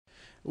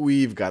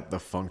We've got the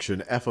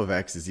function f of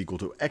x is equal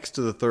to x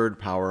to the third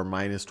power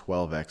minus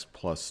 12x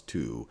plus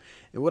 2.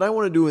 And what I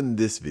want to do in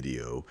this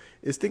video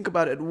is think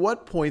about at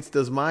what points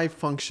does my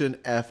function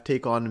f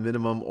take on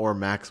minimum or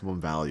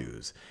maximum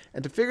values.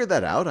 And to figure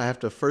that out, I have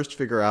to first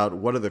figure out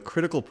what are the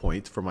critical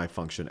points for my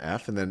function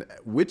f, and then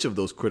which of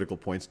those critical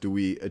points do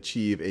we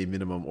achieve a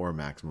minimum or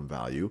maximum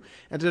value.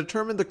 And to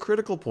determine the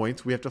critical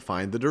points, we have to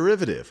find the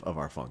derivative of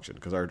our function,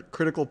 because our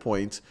critical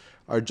points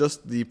are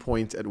just the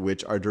points at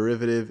which our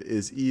derivative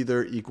is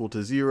either equal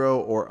to 0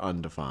 or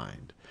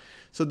undefined.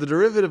 So the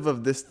derivative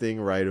of this thing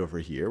right over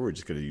here, we're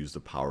just going to use the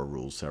power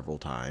rule several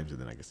times,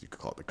 and then I guess you could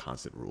call it the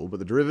constant rule. But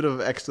the derivative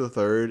of x to the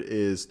third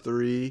is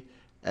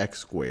 3x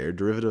squared.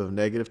 Derivative of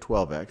negative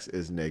 12x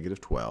is negative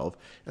 12.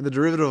 And the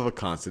derivative of a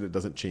constant, it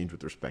doesn't change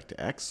with respect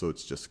to x, so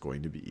it's just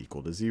going to be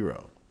equal to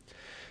 0.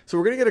 So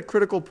we're going to get a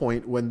critical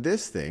point when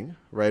this thing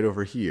right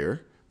over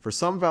here, for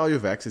some value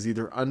of x, is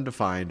either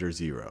undefined or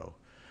 0.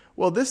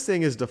 Well, this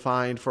thing is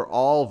defined for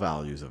all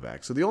values of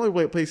x. So the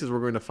only places we're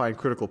going to find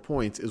critical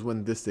points is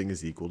when this thing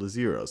is equal to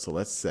 0. So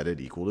let's set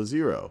it equal to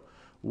 0.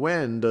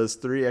 When does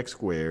 3x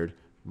squared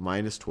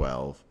minus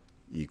 12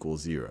 equal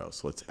 0?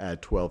 So let's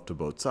add 12 to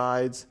both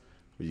sides.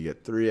 You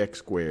get 3x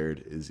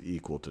squared is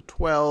equal to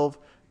 12.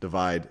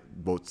 Divide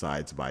both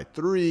sides by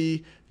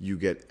 3. You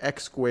get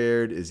x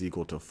squared is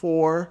equal to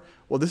 4.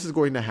 Well, this is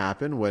going to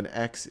happen when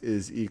x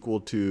is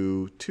equal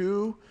to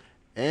 2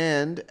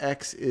 and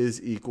x is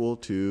equal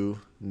to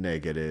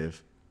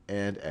negative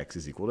and x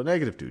is equal to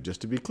negative 2.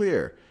 Just to be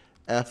clear,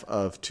 f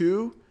of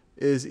 2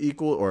 is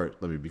equal, or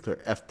let me be clear,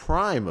 f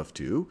prime of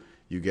 2,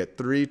 you get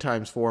 3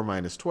 times 4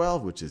 minus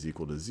 12, which is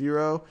equal to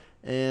 0,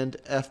 and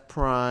f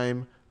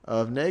prime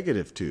of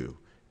negative 2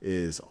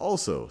 is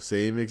also,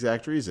 same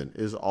exact reason,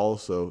 is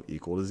also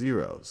equal to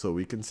 0. So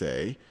we can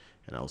say,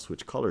 and I'll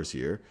switch colors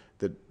here,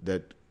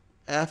 that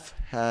f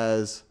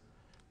has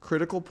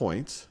critical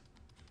points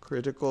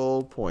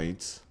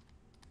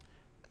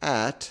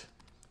at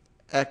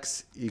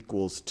x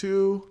equals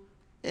 2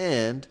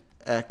 and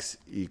x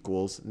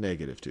equals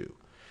negative 2.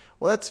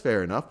 Well, that's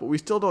fair enough, but we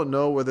still don't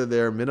know whether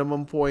they're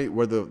minimum point,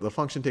 whether the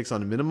function takes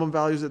on minimum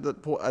values at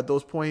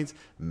those points,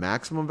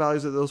 maximum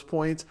values at those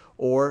points,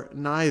 or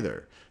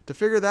neither. To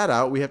figure that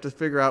out, we have to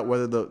figure out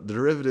whether the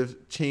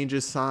derivative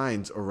changes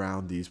signs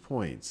around these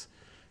points.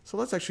 So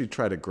let's actually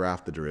try to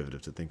graph the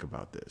derivative to think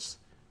about this.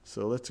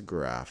 So let's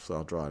graph. So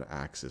I'll draw an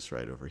axis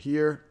right over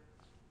here.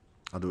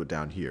 I'll do it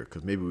down here,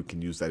 because maybe we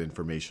can use that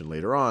information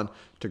later on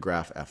to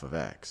graph f of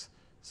x.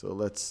 So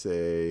let's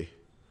say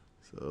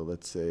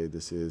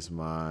this is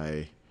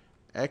my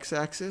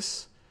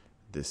x-axis.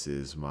 This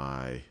is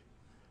my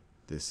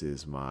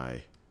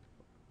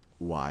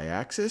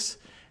y-axis.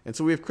 And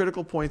so we have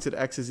critical points at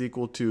x is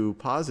equal to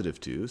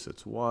positive 2. So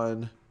it's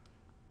 1,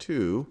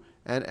 2,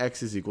 and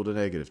x is equal to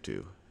negative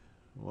 2.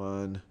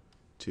 1,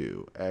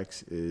 2.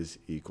 X is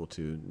equal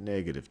to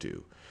negative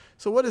 2.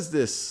 So what does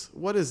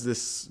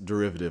this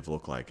derivative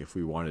look like if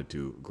we wanted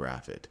to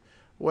graph it?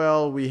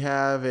 Well, we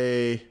have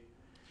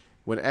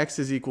when x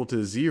is equal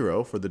to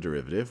 0 for the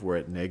derivative, we're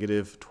at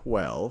negative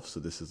 12. So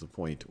this is the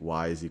point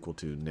y is equal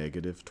to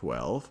negative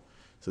 12.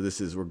 So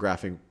we're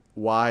graphing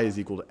y is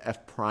equal to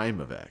f prime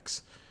of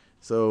x.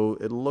 So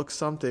it'll look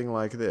something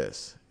like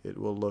this. It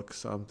will look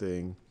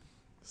something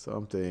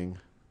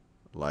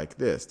like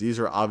this. These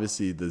are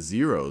obviously the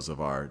zeros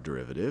of our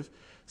derivative.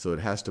 So it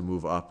has to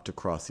move up to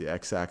cross the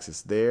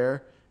x-axis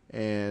there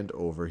and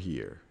over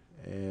here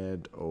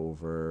and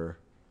over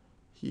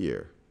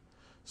here.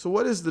 So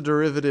what is the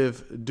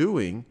derivative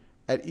doing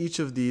at each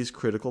of these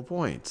critical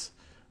points?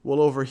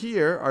 Well, over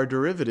here, our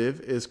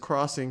derivative is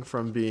crossing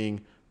from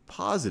being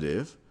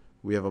positive,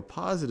 we have a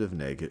positive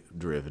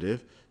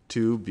derivative,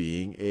 to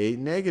being a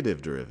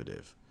negative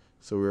derivative.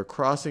 So we're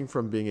crossing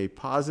from being a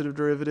positive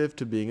derivative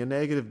to being a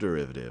negative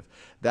derivative.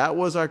 That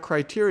was our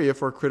criteria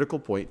for a critical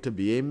point to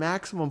be a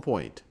maximum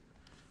point.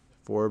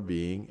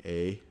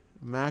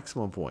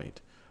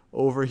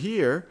 Over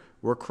here,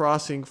 we're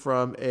crossing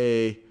from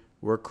a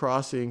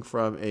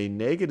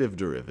negative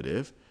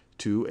derivative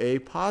to a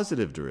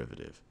positive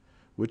derivative,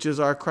 which is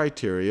our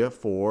criteria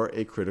for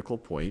a critical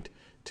point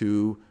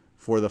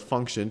for the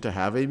function to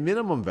have a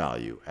minimum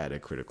value at a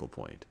critical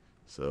point.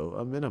 So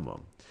a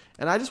minimum.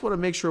 And I just want to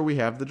make sure we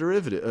have the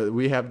derivative,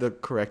 we have the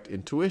correct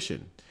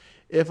intuition.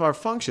 If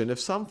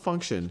some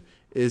function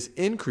is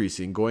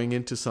increasing going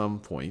into some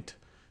point,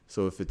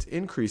 so if it's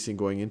increasing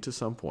going into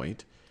some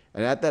point,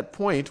 and at that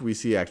point we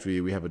see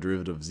actually we have a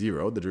derivative of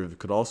 0, the derivative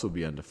could also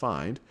be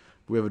undefined,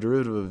 we have a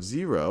derivative of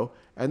 0,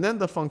 and then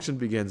the function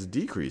begins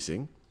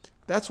decreasing,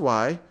 that's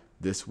why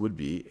this would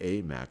be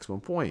a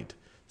maximum point.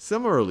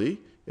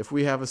 Similarly, if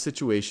we have a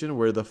situation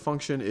where the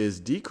function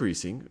is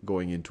decreasing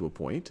going into a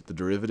point, the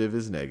derivative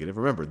is negative.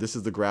 Remember, this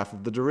is the graph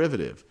of the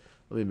derivative.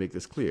 Let me make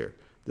this clear.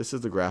 This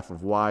is the graph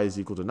of y is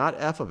equal to not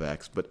f of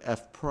x, but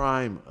f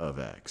prime of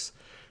x.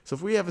 So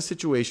if we have a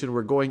situation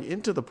where going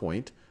into the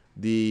point,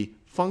 the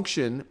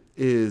function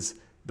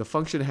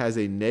has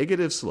a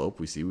negative slope.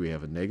 We see we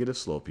have a negative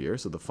slope here,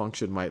 so the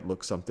function might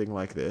look something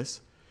like this.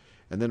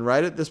 And then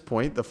right at this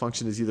point, the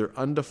function is either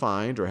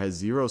undefined or has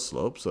zero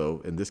slope.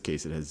 So in this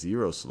case, it has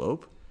zero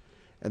slope.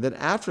 And then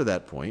after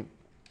that point,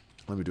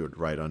 let me do it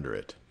right under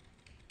it.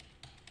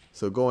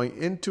 So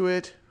going into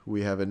it,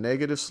 we have a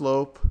negative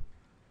slope.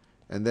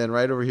 And then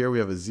right over here, we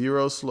have a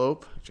zero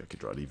slope. Actually, I could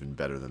draw it even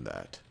better than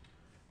that.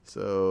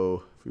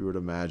 So if we were to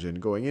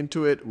imagine going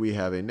into it, we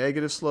have a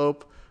negative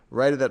slope.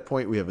 Right at that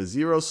point, we have a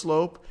zero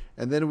slope.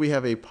 And then we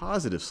have a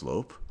positive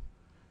slope.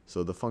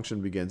 So the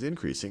function begins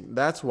increasing.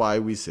 That's why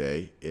we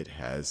say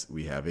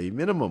we have a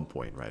minimum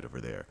point right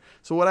over there.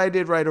 So what I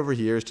did right over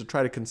here is to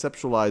try to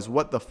conceptualize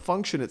what the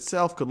function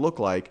itself could look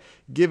like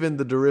given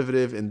the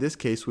derivative, in this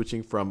case,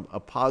 switching from a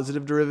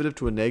positive derivative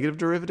to a negative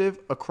derivative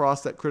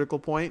across that critical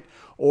point,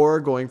 or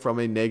going from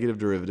a negative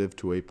derivative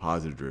to a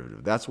positive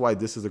derivative. That's why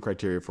this is the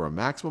criteria for a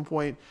maximum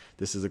point.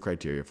 This is the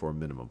criteria for a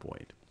minimum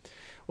point.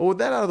 Well, with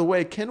that out of the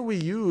way, can we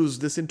use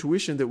this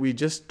intuition that we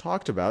just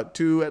talked about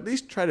to at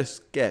least try to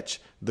sketch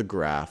the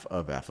graph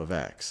of f of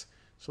x?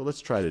 So let's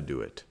try to do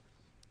it.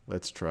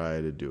 Let's try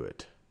to do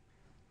it.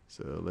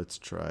 So let's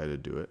try to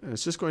do it. And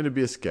it's just going to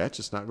be a sketch.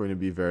 It's not going to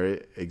be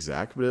very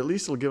exact, but at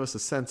least it'll give us a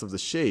sense of the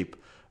shape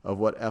of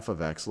what f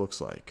of x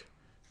looks like.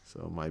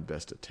 So my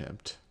best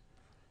attempt.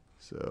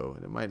 So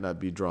it might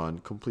not be drawn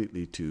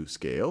completely to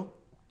scale.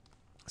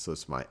 So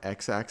it's my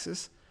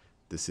x-axis.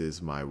 This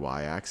is my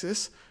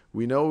y-axis.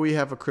 We know we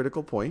have a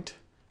critical point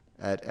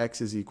at x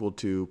is equal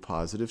to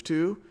positive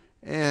 2,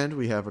 and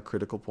we have a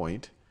critical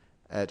point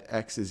at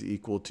x is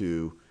equal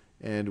to,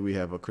 and we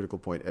have a critical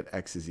point at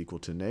x is equal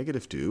to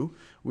negative 2.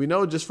 We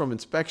know just from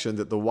inspection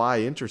that the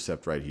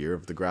y-intercept right here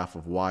of the graph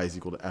of y is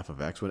equal to f of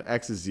x. When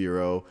x is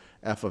 0,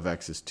 f of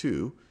x is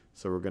 2.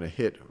 So we're going to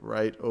hit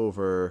right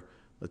over,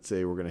 let's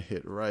say we're going to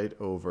hit right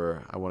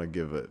over, I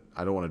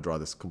don't want to draw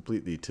this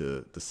completely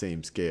to the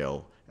same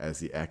scale as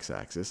the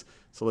x-axis.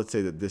 So let's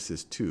say that this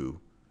is 2.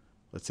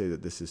 Let's say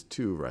that this is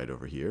 2 right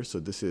over here. So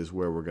this is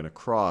where we're going to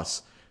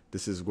cross.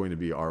 This is going to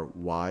be our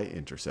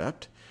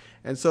y-intercept.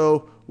 And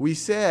so we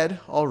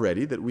said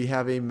already that we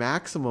have a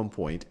maximum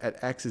point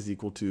at x is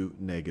equal to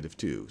negative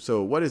 2.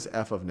 So what is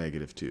f of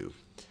negative 2?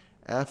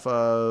 f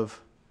of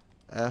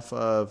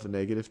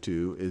negative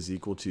 2 is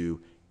equal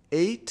to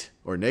 8,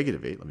 or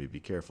negative 8. Let me be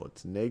careful.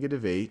 It's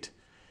negative 8.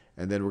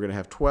 And then we're going to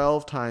have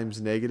 12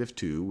 times negative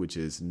 2, which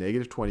is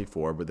negative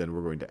 24, but then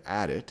we're going to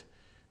add it.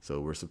 So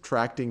we're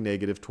subtracting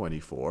negative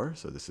 24.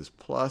 So this is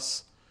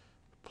plus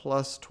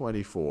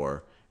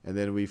 24. And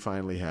then we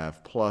finally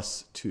have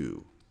plus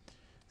 2.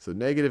 So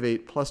negative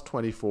 8 plus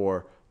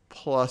 24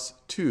 plus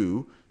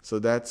 2. So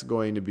that's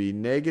going to be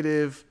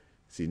negative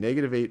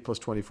 8 plus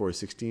 24 is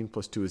 16,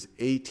 plus 2 is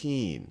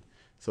 18.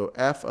 So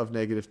f of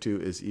negative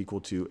 2 is equal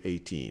to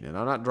 18. And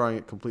I'm not drawing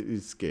it completely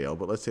to scale,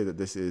 but let's say that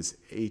this is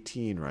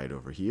 18 right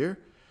over here.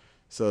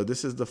 So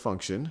this is the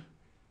function.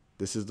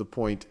 This is the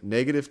point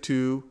negative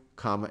 2,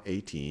 comma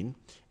 18.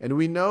 And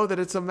we know that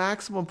it's a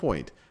maximum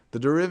point. The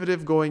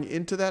derivative going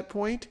into that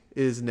point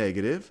is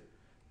negative.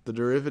 The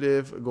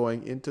derivative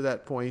going into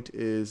that point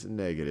is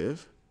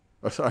negative.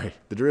 Oh, sorry.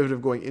 The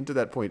derivative going into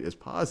that point is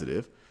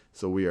positive.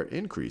 So we are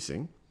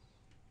increasing.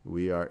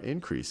 We are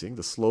increasing.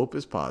 The slope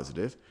is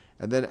positive.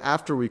 And then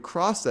after we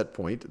cross that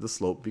point, the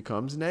slope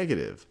becomes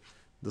negative.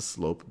 The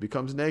slope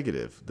becomes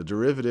negative. The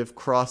derivative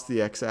crossed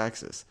the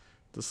x-axis.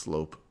 The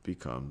slope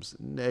becomes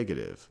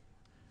negative.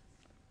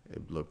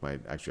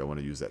 Actually, I want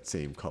to use that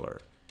same color.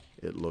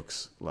 It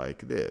looks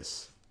like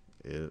this.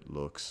 It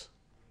looks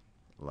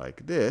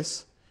like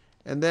this.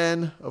 And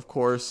then, of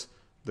course,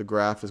 the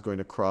graph is going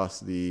to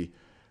cross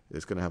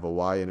it's going to have a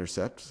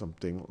y-intercept,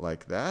 something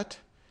like that.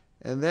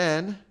 And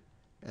then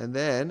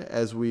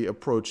as we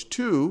approach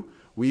 2,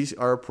 we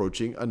are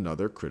approaching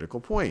another critical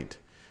point.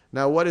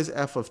 Now, what is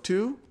f of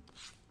 2?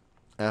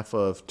 F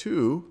of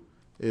 2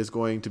 is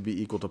going to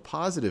be equal to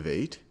positive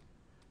 8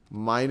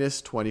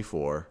 minus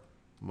 24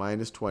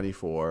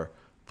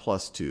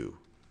 plus 2.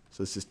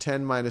 So this is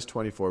 10 minus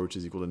 24, which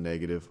is equal to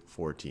negative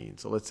 14.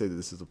 So let's say that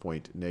this is the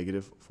point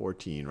negative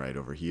 14 right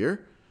over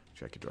here.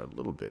 Actually, I could draw it a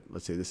little bit.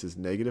 Let's say this is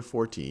negative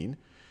 14.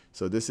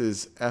 So this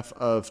is f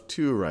of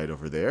 2 right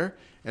over there.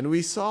 And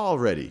we saw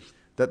already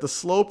that the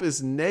slope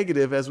is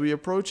negative as we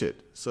approach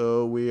it.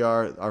 So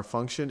our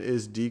function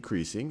is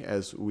decreasing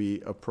as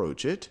we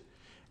approach it.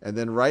 And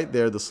then right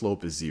there, the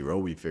slope is 0.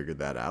 We figured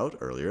that out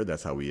earlier.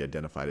 That's how we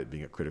identified it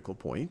being a critical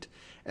point.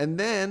 And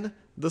then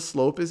the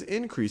slope is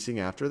increasing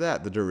after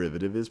that. The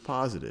derivative is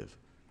positive.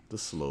 The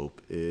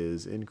slope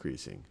is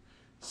increasing.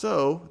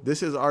 So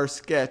this is our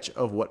sketch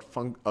of what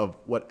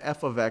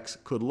f of x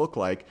could look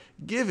like,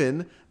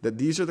 given that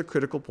these are the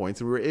critical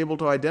points, and we were able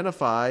to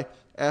identify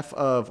we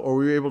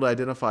were able to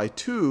identify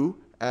 2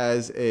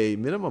 as a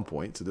minimum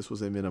point. So this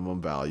was a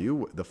minimum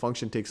value. The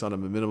function takes on a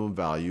minimum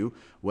value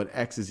when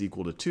x is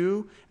equal to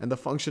 2, and the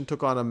function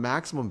took on a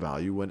maximum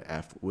value when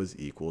f was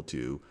equal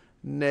to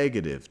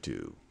negative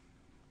 2.